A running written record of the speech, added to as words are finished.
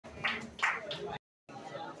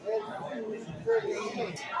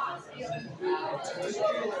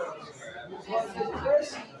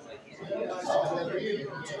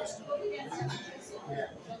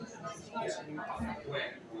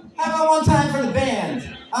How about one time for the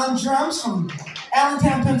band? On drums from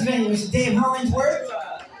Allentown, Pennsylvania, Mr. Dave Hollingsworth.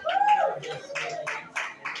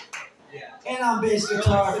 And on bass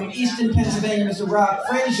guitar from Easton, Pennsylvania, Mr. Rob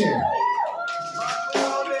Frazier.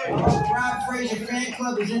 Rob Frazier Fan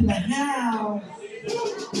Club is in the house.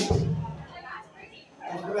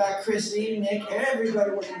 And what about Chrissy, Nick,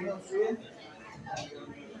 everybody working on for you.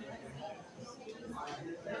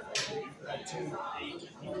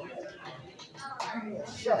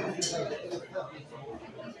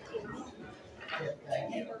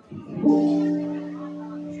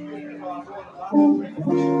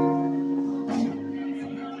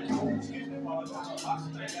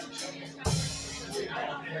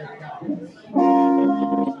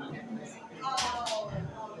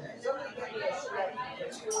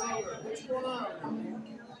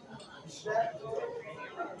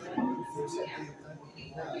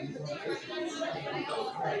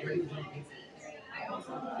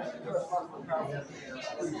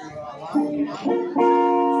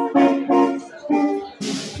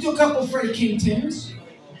 Do a couple of Freddie King tunes.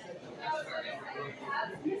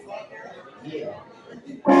 Yeah.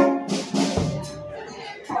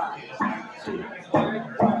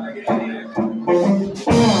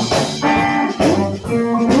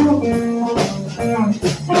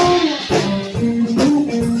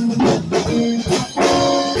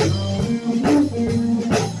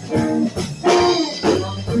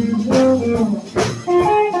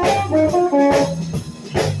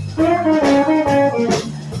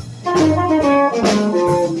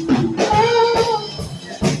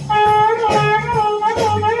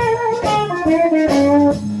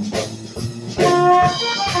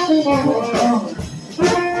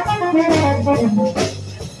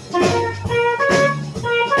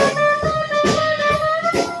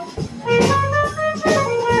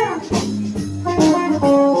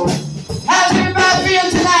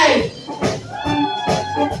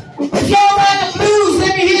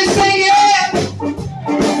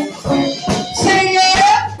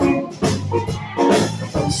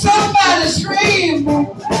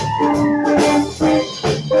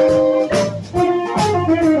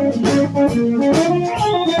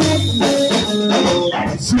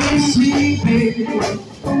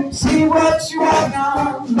 See what you have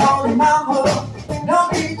done, Lord, mama.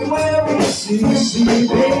 Don't need to worry. See,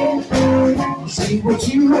 baby. See what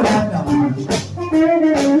you have done.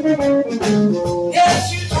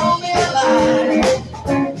 Yes, you told me a lie.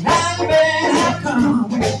 Now the man have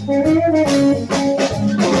come.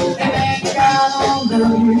 And God don't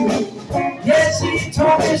love you. Yes, he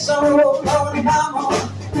told me so, Lord,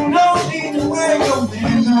 mama. No need to worry, your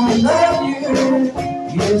man don't love you.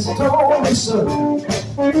 Yes, he told me so.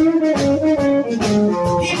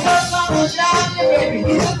 He's a summer Johnny, baby.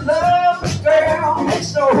 He's in love with girl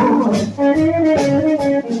next door.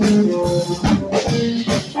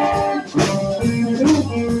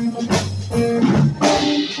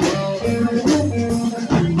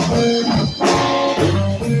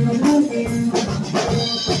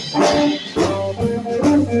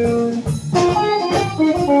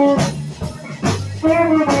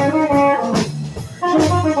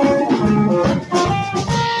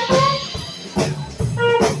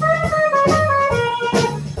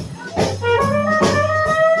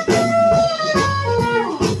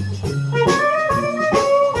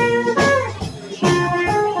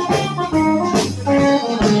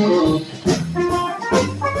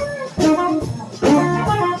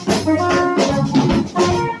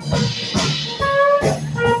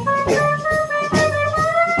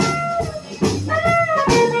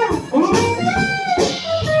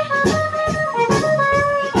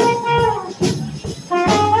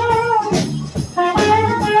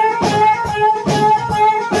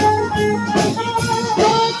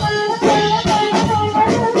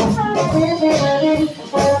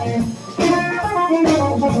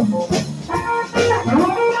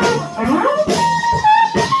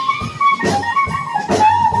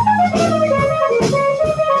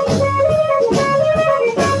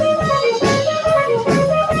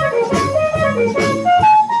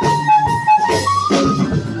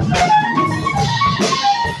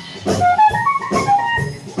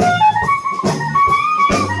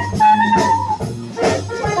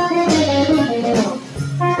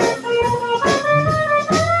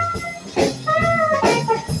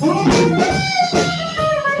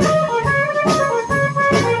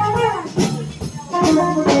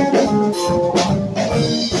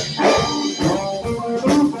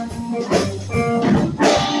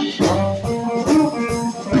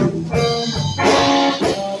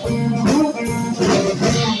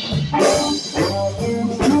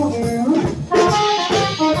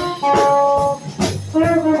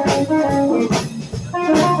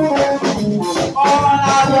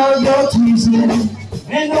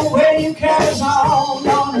 And the way you carry on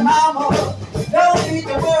mama, don't need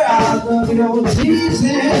to worry, I love your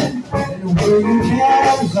teasing. And the way you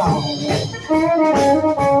carry on.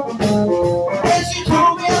 And she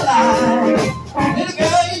told me a lie, little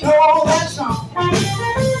girl, you know that song.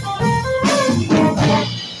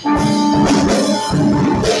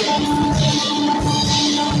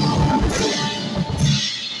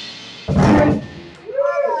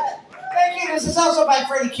 Thank you. This is also by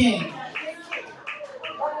Freddie King.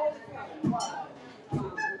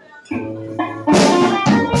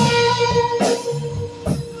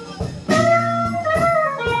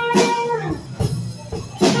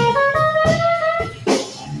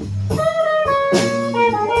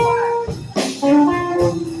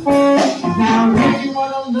 Now if you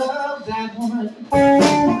want to love that woman,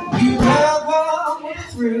 you love her with a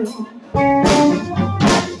thrill.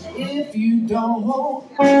 If you don't,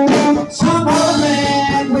 some other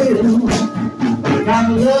man will.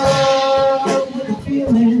 Gotta love with a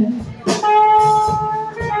feeling.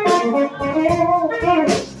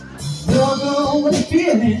 Love with a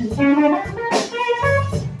feeling.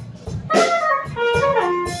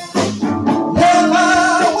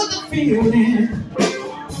 Love with a feeling.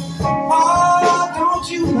 Oh, don't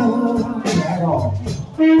you love at all?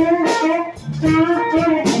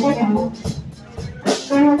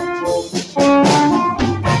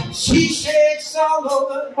 She shakes all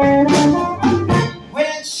over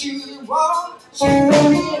when she walks. She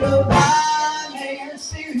made a blind man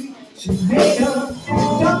see. She made a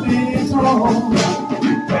dumb man wrong.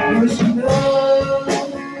 But she loves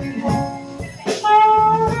me.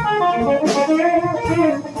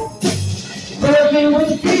 Love me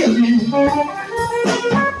with a feeling.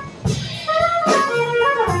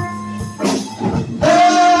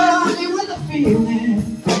 Love me with a feeling.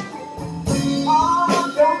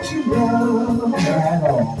 Oh, don't you love her at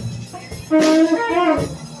all?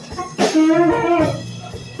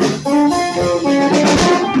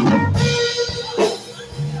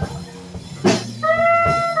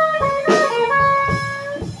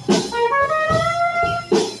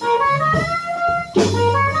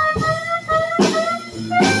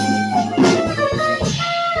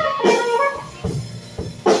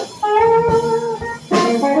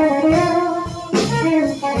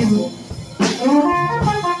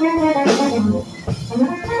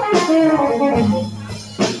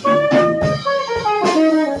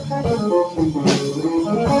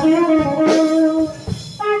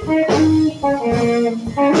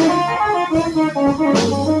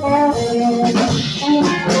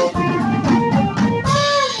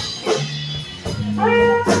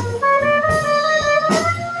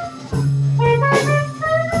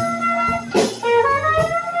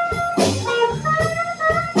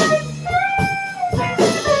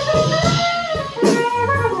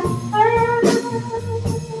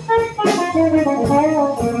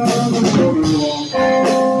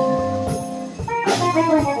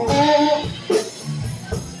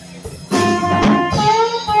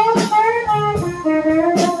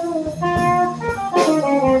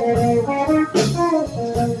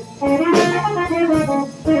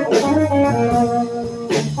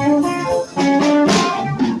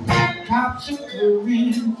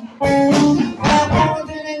 I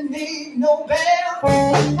didn't need no bail.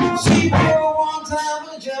 She knew one time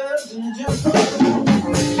a judge and a judge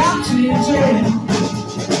got to in jail.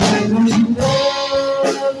 I know she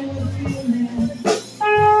loved me with a feeling.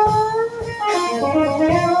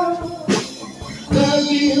 Love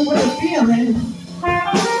me with a feeling.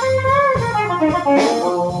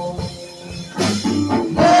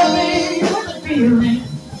 Love me with a feeling.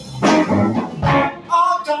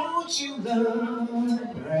 Oh, don't you love her?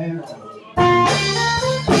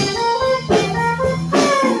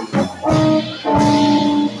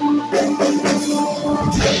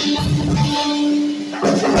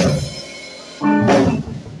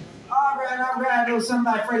 All right, that was something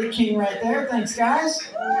by Freddie King right there. Thanks, guys.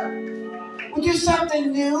 We'll do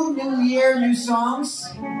something new, new year, new songs.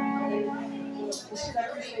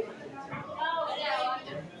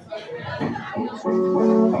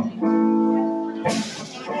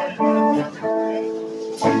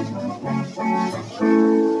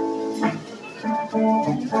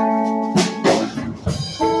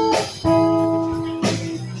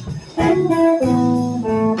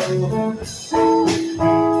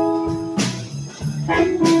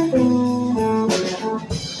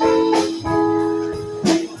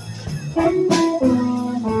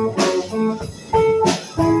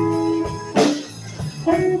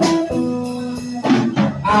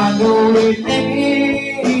 I know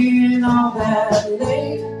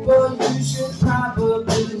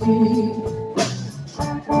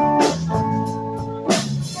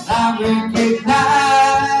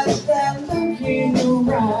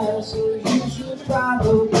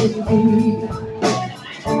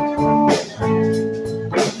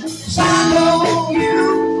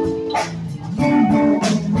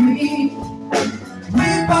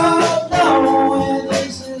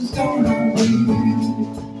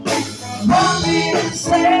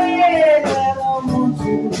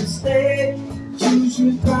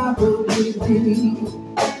leave.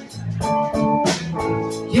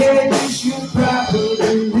 Yeah, you should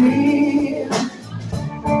probably leave.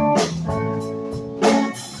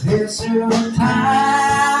 There's still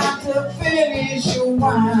time to finish your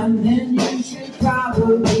wine, then you should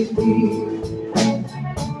probably leave.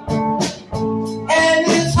 And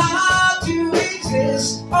it's hard to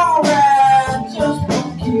resist, alright, just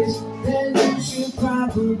one kiss, then you should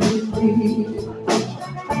probably leave.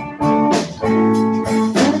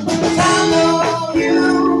 I know you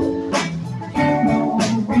know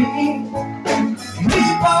me, we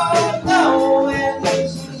both know where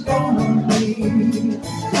this is gonna be.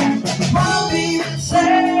 Won't be the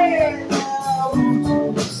same, I want you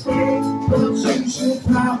to stay, but you should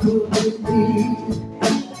probably leave.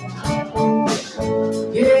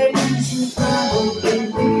 Yeah, you should probably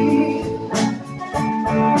leave.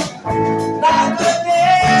 Like the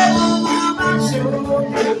devil on my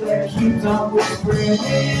shoulder that keeps on whispering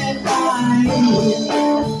in my ear.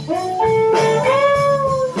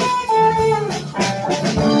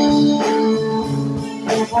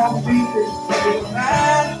 It won't be the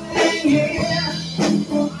right thing here.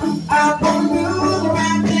 I'm gonna do the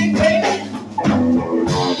right thing, baby.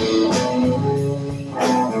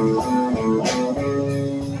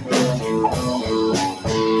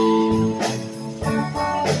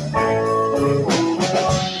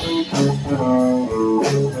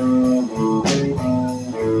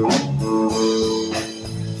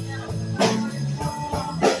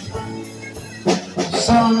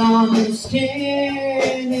 Sun on your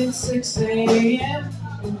skin, it's 6 a.m.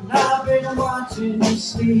 and I've been watching you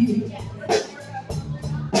sleep.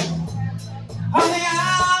 Honey,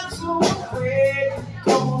 I'm so afraid to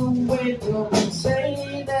go and wake up and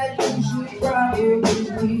say that you should probably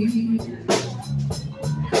leave.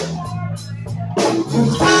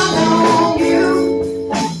 'Cause I know you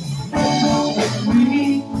know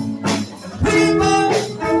me, we both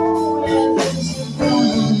know that this is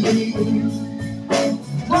gonna be.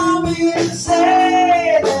 Want me to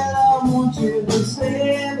say that I want you to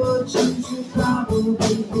stay, but you should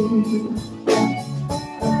probably leave.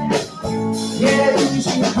 Yeah, you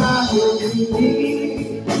should probably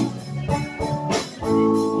leave.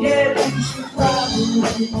 Yeah, you should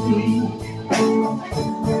probably leave.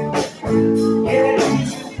 Yeah, you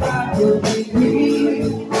should probably leave.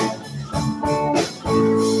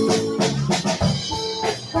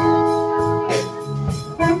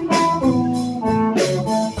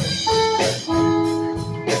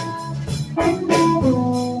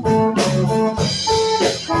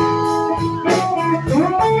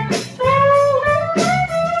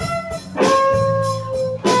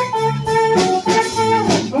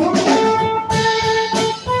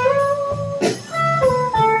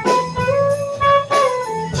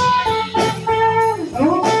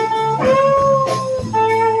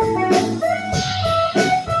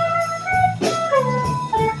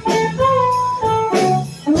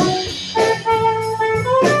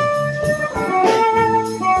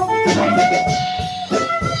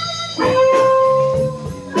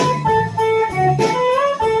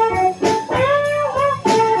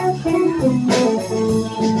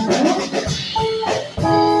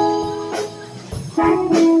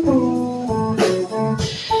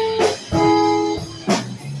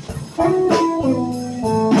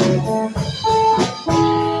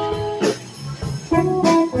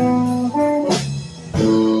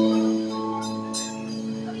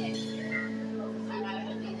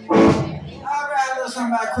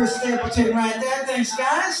 Something by Chris Stapleton right there. Thanks,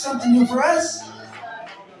 guys. Something new for us.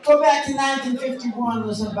 Go back to 1951.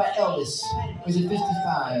 Listen by Elvis. Was it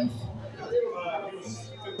 55?